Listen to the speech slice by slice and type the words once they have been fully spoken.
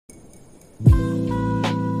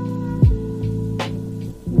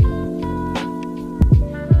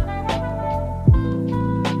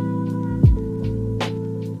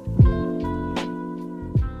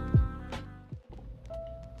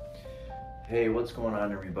Hey, what's going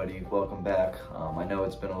on everybody? Welcome back. I know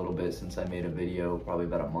it's been a little bit since I made a video, probably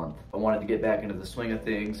about a month. I wanted to get back into the swing of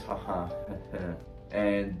things, haha.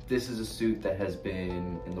 And this is a suit that has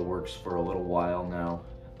been in the works for a little while now.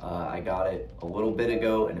 I got it a little bit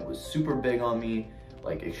ago and it was super big on me,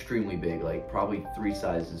 like extremely big, like probably 3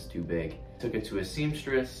 sizes too big. Took it to a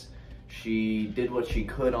seamstress. She did what she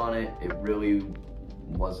could on it. It really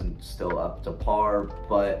wasn't still up to par,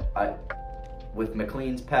 but with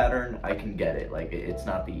McLean's pattern, I can get it. Like, it's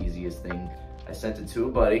not the easiest thing. I sent it to a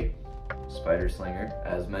buddy, Spider Slinger.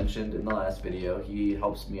 As mentioned in the last video, he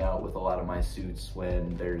helps me out with a lot of my suits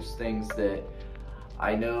when there's things that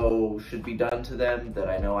I know should be done to them that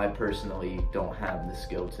I know I personally don't have the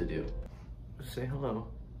skill to do. Say hello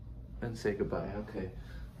and say goodbye, okay.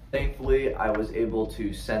 Thankfully, I was able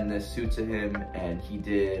to send this suit to him and he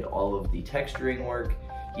did all of the texturing work.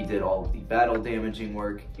 He did all of the battle damaging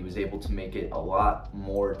work. He was able to make it a lot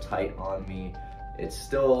more tight on me. It's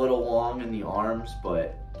still a little long in the arms,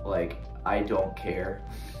 but like, I don't care.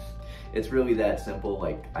 It's really that simple.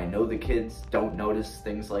 Like, I know the kids don't notice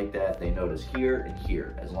things like that. They notice here and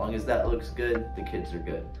here. As long as that looks good, the kids are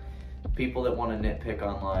good. People that want to nitpick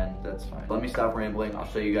online, that's fine. Let me stop rambling. I'll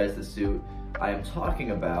show you guys the suit. I am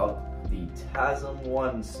talking about the TASM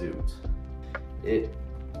 1 suit. It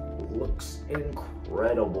looks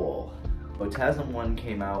incredible. So TASM 1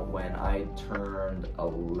 came out when I turned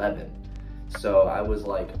 11. So I was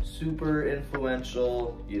like super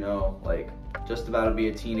influential, you know, like just about to be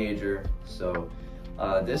a teenager. So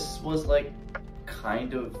this was like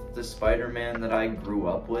kind of the Spider-Man that I grew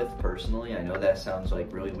up with personally. I know that sounds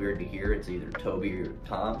like really weird to hear. It's either Toby or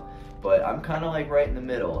Tom, but I'm kind of like right in the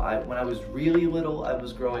middle. When I was really little, I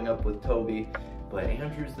was growing up with Toby, but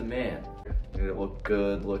Andrew's the man. It look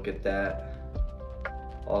good, look at that.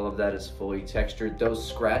 All of that is fully textured. Those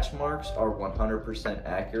scratch marks are 100%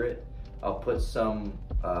 accurate. I'll put some,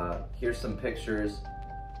 here's some pictures.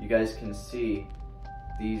 You guys can see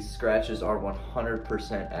these scratches are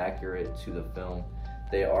 100% accurate to the film.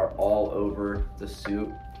 They are all over the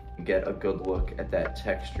suit. You get a good look at that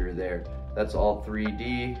texture there. That's all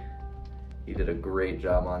 3D. He did a great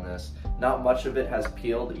job on this. Not much of it has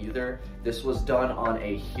peeled either. This was done on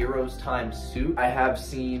a Heroes Time suit. I have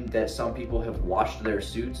seen that some people have washed their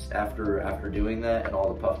suits after doing that and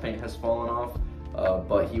all the puff paint has fallen off.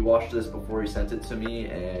 But he washed this before he sent it to me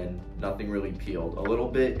and nothing really peeled. A little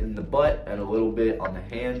bit in the butt and a little bit on the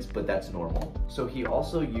hands, but that's normal. So he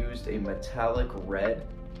also used a metallic red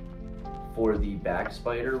for the back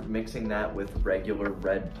spider, mixing that with regular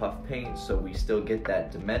red puff paint, so we still get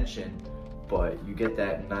that dimension, but you get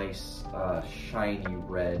that nice shiny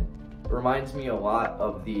red. It reminds me a lot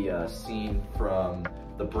of the scene from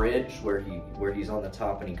The Bridge where he's on the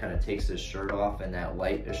top and he kind of takes his shirt off and that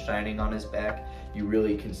light is shining on his back. You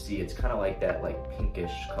really can see it's kind of like that like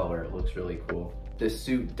pinkish color. It looks really cool. This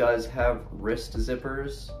suit does have wrist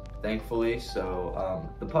zippers, thankfully, so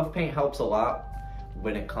the puff paint helps a lot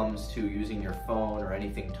when it comes to using your phone or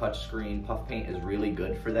anything touchscreen. Puff paint is really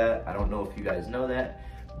good for that. I don't know if you guys know that,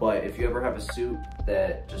 but if you ever have a suit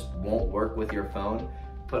that just won't work with your phone,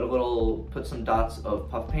 put some dots of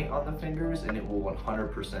puff paint on the fingers and it will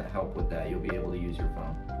 100% help with that. You'll be able to use your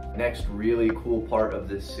phone. Next really cool part of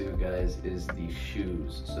this suit, guys, is the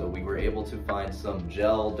shoes. So we were able to find some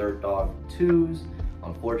gel Dirt Dog 2s.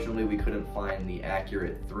 Unfortunately, we couldn't find the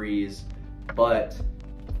accurate 3s, but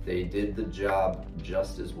they did the job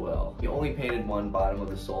just as well. We only painted one bottom of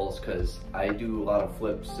the soles because I do a lot of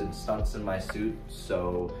flips and stunts in my suit,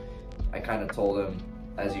 so I kind of told him,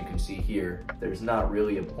 as you can see here, there's not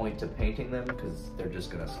really a point to painting them because they're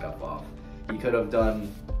just gonna scuff off. He could have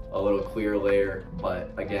done a little clear layer,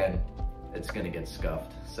 but again, it's gonna get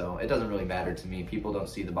scuffed. So it doesn't really matter to me. People don't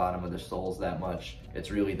see the bottom of the soles that much. It's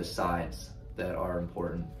really the sides that are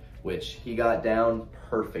important, which he got down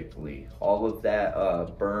perfectly. All of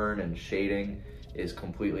that burn and shading is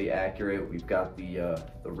completely accurate. We've got the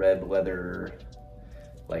red leather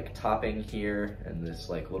like topping here and this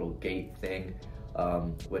like little gate thing,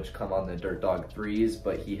 which come on the Dirt Dog 3s,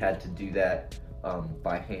 but he had to do that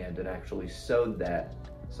by hand and actually sewed that,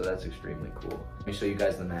 so that's extremely cool. Let me show you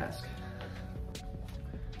guys the mask.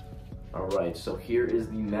 All right, so here is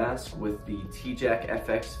the mask with the T-Jack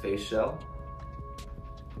FX face shell.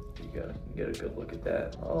 You get a good look at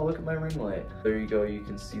that. Oh, look at my ring light. There you go, you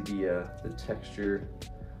can see the texture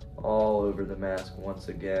all over the mask once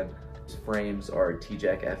again. These frames are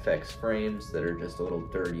T-Jack FX frames that are just a little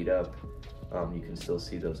dirtied up. You can still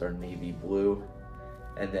see those are navy blue.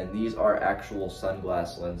 And then these are actual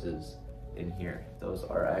sunglass lenses in here. Those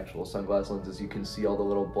are actual sunglass lenses. You can see all the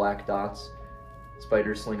little black dots.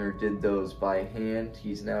 Spider Slinger did those by hand.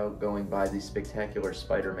 He's now going by the Spectacular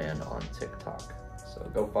Spider-Man on TikTok. So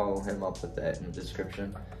go follow him up with that in the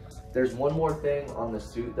description. There's one more thing on the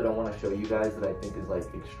suit that I want to show you guys that I think is like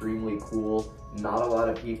extremely cool. Not a lot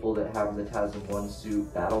of people that have the TASM 1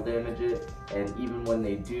 suit battle damage it, and even when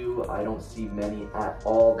they do, I don't see many at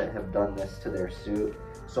all that have done this to their suit.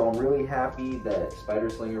 So I'm really happy that Spider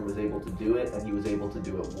Slinger was able to do it, and he was able to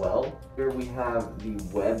do it well. Here we have the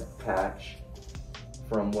web patch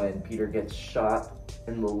from when Peter gets shot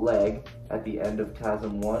in the leg at the end of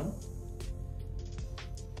TASM 1.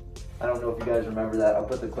 I don't know if you guys remember that. I'll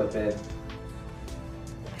put the clip in.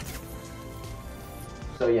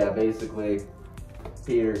 So yeah, basically,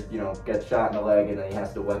 Peter, gets shot in the leg and then he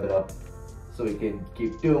has to web it up so he can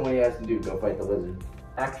keep doing what he has to do, go fight the lizard.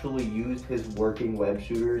 Actually used his working web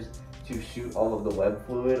shooters to shoot all of the web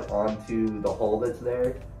fluid onto the hole that's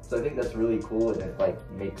there. So I think that's really cool, and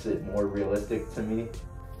it makes it more realistic to me.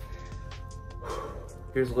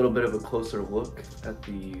 Here's a little bit of a closer look at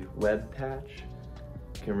the web patch.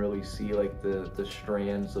 Can really see the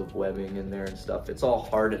strands of webbing in there and stuff. It's all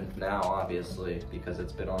hardened now, obviously, because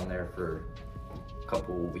it's been on there for a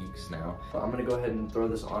couple weeks now. I'm gonna go ahead and throw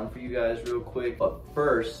this on for you guys real quick. But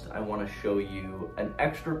first, I wanna show you an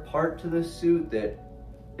extra part to this suit that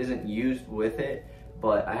isn't used with it,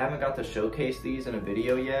 but I haven't got to showcase these in a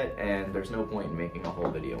video yet, and there's no point in making a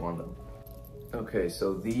whole video on them. Okay,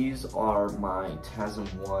 so these are my TASM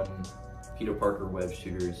 1 Peter Parker web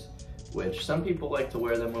shooters, which some people like to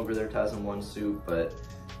wear them over their TASM 1 suit, but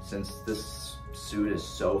since this suit is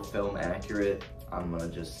so film accurate, I'm gonna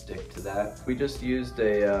just stick to that. We just used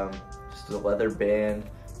just a leather band.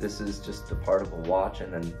 This is just a part of a watch,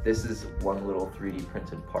 and then this is one little 3D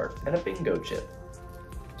printed part, and a bingo chip.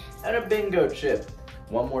 And a bingo chip.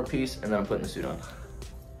 One more piece, and then I'm putting the suit on.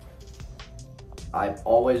 I've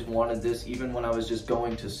always wanted this, even when I was just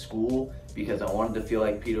going to school, because I wanted to feel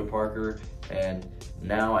like Peter Parker, and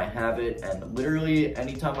now I have it. And literally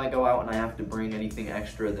anytime I go out and I have to bring anything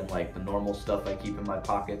extra than the normal stuff I keep in my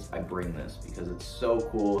pockets, I bring this because it's so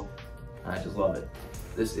cool and I just love it.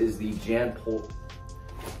 This is the JanSport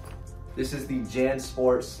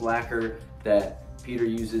Slacker that Peter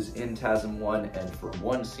uses in TASM 1, and for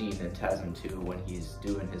one scene in TASM 2 when he's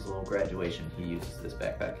doing his little graduation, he uses this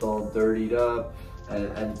backpack. It's all dirtied up,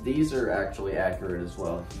 and these are actually accurate as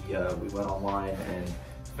well. We went online and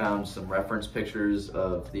found some reference pictures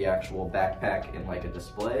of the actual backpack in a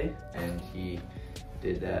display, and he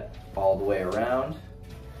did that all the way around.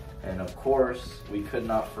 And of course, we could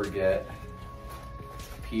not forget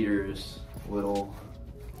Peter's little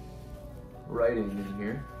writing in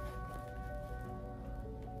here.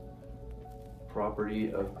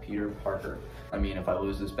 Property of Peter Parker. I mean, if I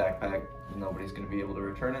lose this backpack, nobody's gonna be able to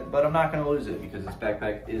return it, but I'm not gonna lose it because this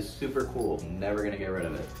backpack is super cool. I'm never gonna get rid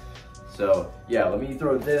of it. So yeah, let me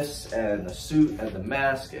throw this and the suit and the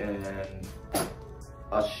mask and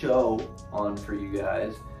a show on for you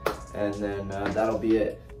guys, and then that'll be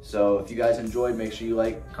it. So if you guys enjoyed, make sure you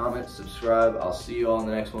like, comment, subscribe. I'll see you all in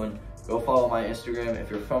the next one. Go follow my Instagram. If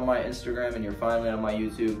you're from my Instagram and you're finally on my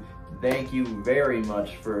YouTube, thank you very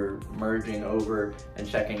much for merging over and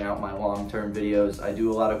checking out my long-term videos. I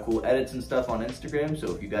do a lot of cool edits and stuff on Instagram,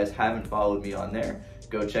 so if you guys haven't followed me on there,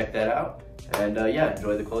 go check that out. And yeah,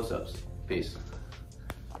 enjoy the close-ups. Peace.